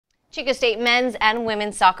Chico State men's and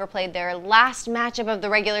women's soccer played their last matchup of the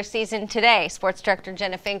regular season today. Sports director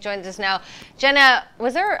Jenna Fink joins us now. Jenna,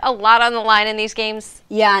 was there a lot on the line in these games?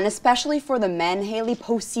 Yeah, and especially for the men, Haley,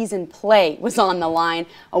 postseason play was on the line.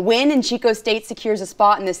 A win and Chico State secures a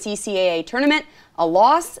spot in the CCAA Tournament. A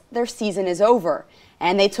loss, their season is over.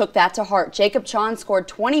 And they took that to heart. Jacob Chon scored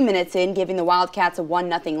 20 minutes in, giving the Wildcats a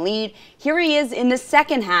 1-0 lead. Here he is in the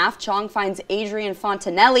second half. Chong finds Adrian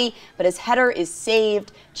Fontanelli, but his header is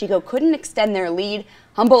saved. Chico couldn't extend their lead.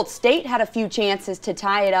 Humboldt State had a few chances to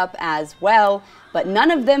tie it up as well, but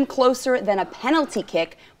none of them closer than a penalty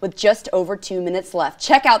kick with just over 2 minutes left.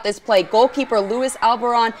 Check out this play. Goalkeeper Luis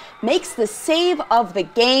Albaron makes the save of the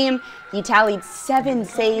game. He tallied 7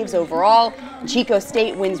 saves overall. Chico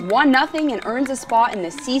State wins 1-0 and earns a spot in the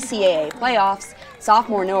CCAA playoffs.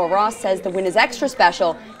 Sophomore Noah Ross says the win is extra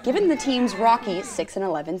special given the team's rocky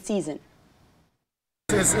 6-11 season.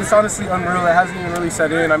 It's honestly unreal. It hasn't even really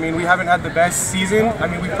set in. I mean, we haven't had the best season. I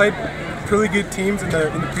mean, we played really good teams in the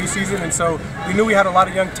preseason, and so we knew we had a lot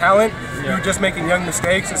of young talent. We were just making young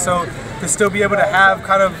mistakes, and so to still be able to have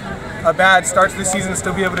kind of a bad start to the season and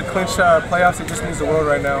still be able to clinch playoffs, it just means the world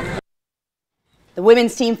right now. The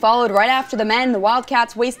women's team followed right after the men. The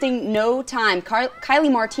Wildcats wasting no time.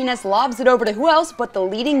 Kylie Martinez lobs it over to who else but the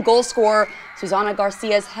leading goal scorer. Susana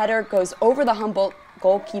Garcia's header goes over the Humboldt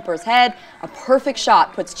goalkeeper's head. A perfect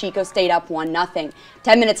shot puts Chico State up 1-0.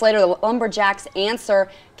 10 minutes later, the Lumberjacks answer.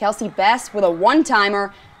 Kelsey Best with a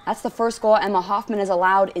one-timer. That's the first goal Emma Hoffman has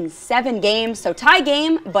allowed in 7 games. So tie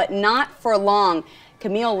game, but not for long.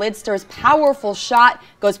 Camille Lidster's powerful shot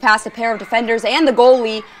goes past a pair of defenders and the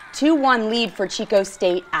goalie. 2-1 lead for Chico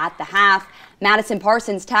State at the half. Madison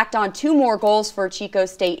Parsons tacked on 2 more goals for Chico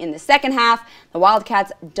State in the second half. The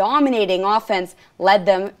Wildcats' dominating offense led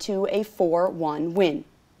them to a 4-1 win.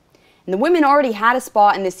 And the women already had a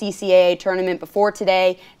spot in the CCAA tournament before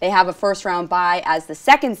today. They have a first-round bye as the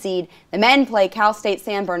 2nd seed. The men play Cal State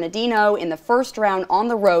San Bernardino in the first round on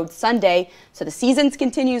the road Sunday. So the season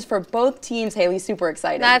continues for both teams. Haley, super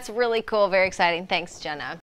exciting. That's really cool. Very exciting. Thanks, Jenna.